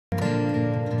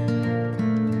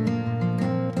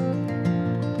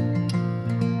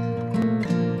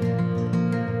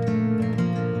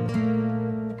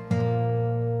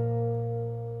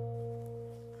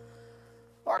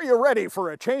Are you ready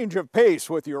for a change of pace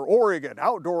with your Oregon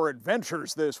outdoor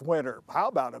adventures this winter? How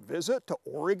about a visit to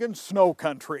Oregon snow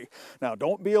country? Now,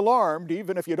 don't be alarmed,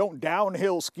 even if you don't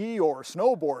downhill ski or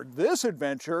snowboard. This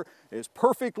adventure is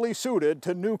perfectly suited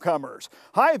to newcomers.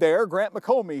 Hi there, Grant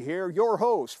McComey here, your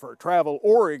host for Travel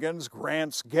Oregon's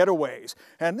Grant's Getaways.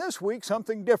 And this week,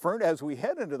 something different as we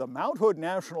head into the Mount Hood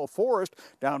National Forest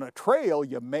down a trail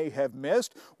you may have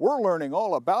missed. We're learning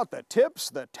all about the tips,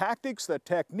 the tactics, the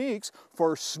techniques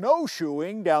for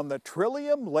snowshoeing down the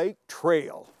Trillium Lake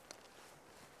Trail.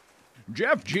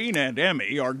 Jeff, Jean, and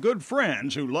Emmy are good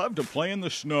friends who love to play in the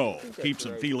snow. Keeps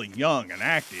them feeling young and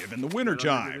active in the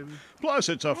wintertime. Plus,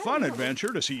 it's a fun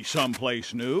adventure to see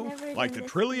someplace new, like the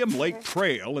Trillium Lake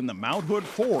Trail in the Mount Hood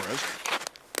Forest,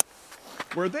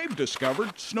 where they've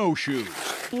discovered snowshoes.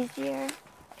 Easier,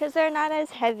 because they're not as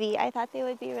heavy. I thought they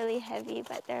would be really heavy,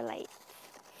 but they're light.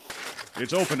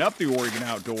 It's opened up the Oregon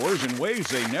outdoors in ways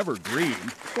they never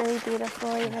dreamed. It's really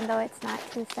beautiful, even though it's not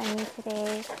too sunny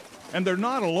today. And they're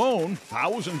not alone.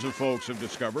 Thousands of folks have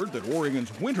discovered that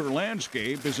Oregon's winter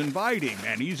landscape is inviting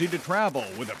and easy to travel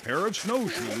with a pair of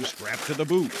snowshoes strapped to the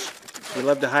boots. We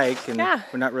love to hike, and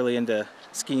we're not really into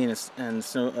skiing and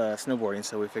snowboarding,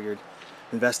 so we figured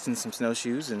invest in some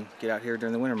snowshoes and get out here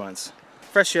during the winter months.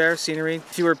 Fresh air, scenery,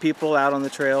 fewer people out on the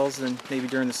trails than maybe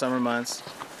during the summer months.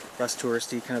 Less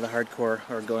touristy, kind of the hardcore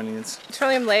Oregonians.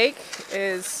 Trillium Lake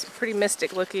is pretty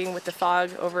mystic looking with the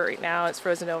fog over it right now. It's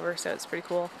frozen over, so it's pretty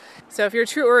cool. So if you're a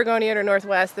true Oregonian or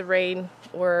Northwest, the rain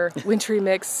or wintry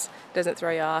mix doesn't throw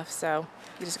you off, so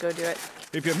you just go do it.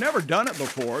 If you've never done it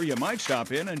before, you might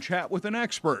stop in and chat with an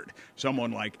expert,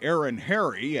 someone like Erin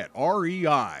Harry at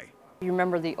REI. You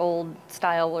remember the old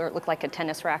style where it looked like a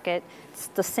tennis racket? It's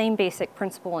the same basic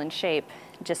principle and shape,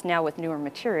 just now with newer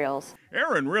materials.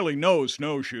 Erin really knows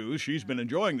snowshoes. She's been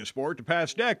enjoying the sport the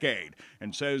past decade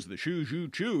and says the shoes you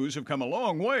choose have come a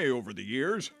long way over the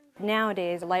years.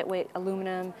 Nowadays, lightweight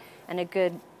aluminum and a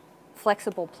good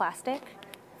flexible plastic,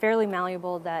 fairly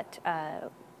malleable, that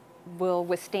will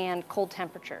withstand cold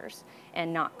temperatures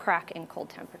and not crack in cold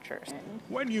temperatures.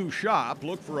 When you shop,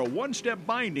 look for a one-step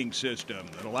binding system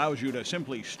that allows you to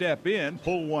simply step in,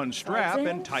 pull one strap,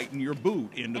 and tighten your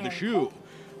boot into the shoe.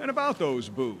 And about those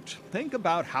boots, think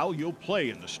about how you'll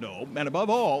play in the snow, and above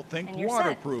all, think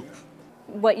waterproof.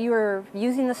 What you're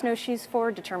using the snowshoes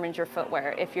for determines your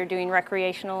footwear. If you're doing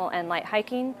recreational and light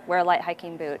hiking, wear a light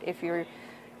hiking boot. If you're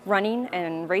running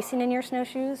and racing in your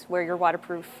snowshoes, wear your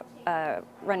waterproof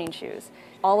running shoes.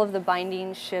 All of the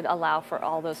bindings should allow for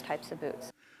all those types of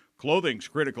boots. Clothing's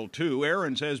critical too.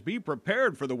 Erin says be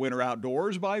prepared for the winter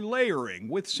outdoors by layering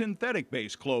with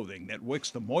synthetic-based clothing that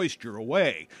wicks the moisture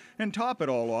away, and top it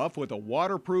all off with a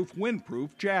waterproof,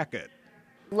 windproof jacket.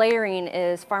 Layering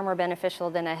is far more beneficial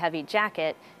than a heavy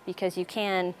jacket because you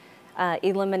can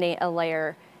eliminate a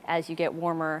layer as you get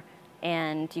warmer,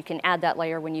 and you can add that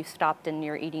layer when you've stopped and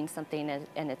you're eating something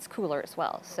and it's cooler as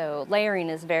well. So layering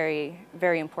is very,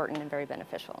 very important and very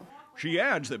beneficial. She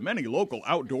adds that many local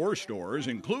outdoor stores,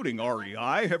 including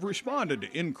REI, have responded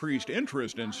to increased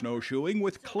interest in snowshoeing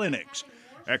with clinics.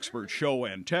 Experts show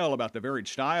and tell about the varied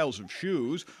styles of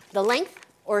shoes, the length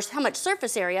or how much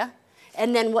surface area,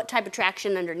 and then what type of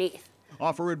traction underneath.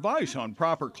 Offer advice on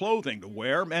proper clothing to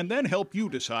wear, and then help you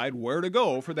decide where to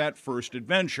go for that first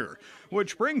adventure.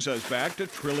 Which brings us back to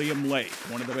Trillium Lake,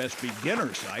 one of the best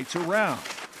beginner sites around.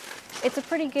 It's a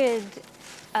pretty good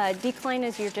decline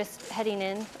as you're just heading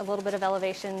in, a little bit of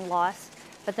elevation loss,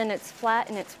 but then it's flat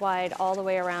and it's wide all the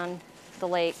way around the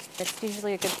lake. It's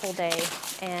usually a good full day,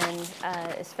 and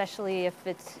especially if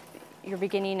you're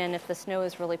beginning and if the snow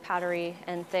is really powdery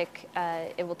and thick,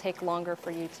 it will take longer for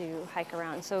you to hike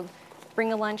around. So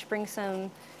bring a lunch, bring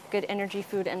some good energy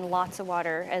food and lots of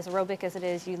water. As aerobic as it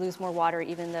is, you lose more water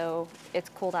even though it's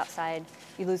cold outside.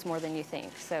 You lose more than you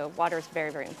think. So water is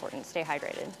very, very important. Stay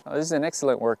hydrated. Well, this is an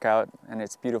excellent workout and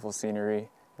it's beautiful scenery,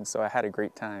 and so I had a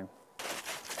great time.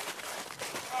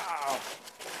 Wow.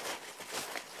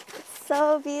 It's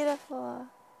so beautiful.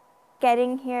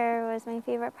 Getting here was my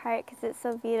favorite part because it's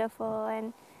so beautiful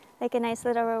and like a nice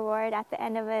little reward at the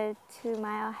end of a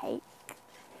 2-mile hike.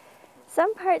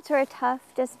 Some parts were tough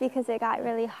just because it got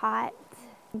really hot,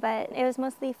 but it was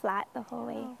mostly flat the whole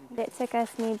way. It took us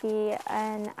maybe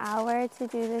an hour to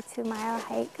do the 2-mile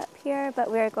hike up here, but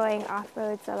we were going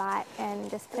off-roads a lot and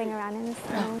just playing around in the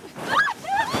snow.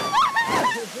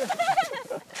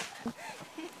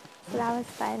 So that was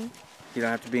fun. You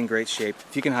don't have to be in great shape.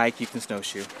 If you can hike, you can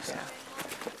snowshoe. So. Yeah.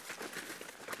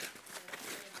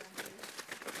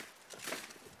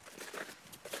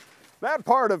 That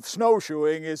part of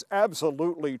snowshoeing is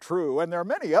absolutely true, and there are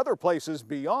many other places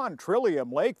beyond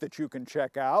Trillium Lake that you can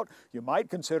check out. You might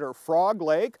consider Frog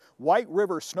Lake, White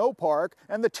River Snow Park,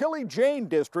 and the Tilly Jane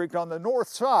District on the north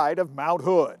side of Mount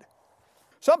Hood.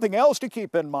 Something else to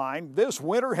keep in mind, this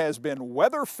winter has been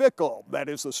weather fickle. That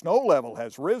is, the snow level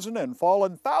has risen and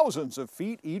fallen thousands of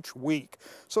feet each week.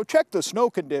 So check the snow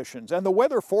conditions and the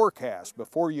weather forecast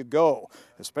before you go,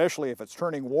 especially if it's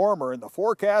turning warmer and the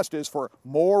forecast is for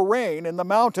more rain in the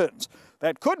mountains.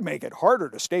 That could make it harder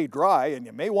to stay dry, and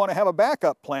you may want to have a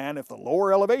backup plan if the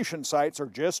lower elevation sites are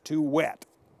just too wet.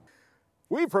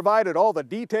 We've provided all the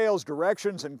details,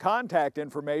 directions, and contact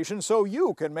information so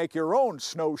you can make your own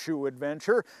snowshoe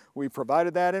adventure. We've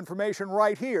provided that information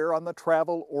right here on the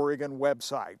Travel Oregon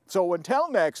website. So until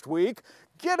next week,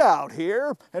 get out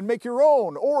here and make your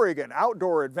own Oregon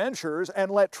outdoor adventures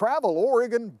and let Travel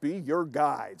Oregon be your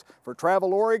guides. For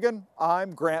Travel Oregon,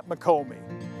 I'm Grant McComey.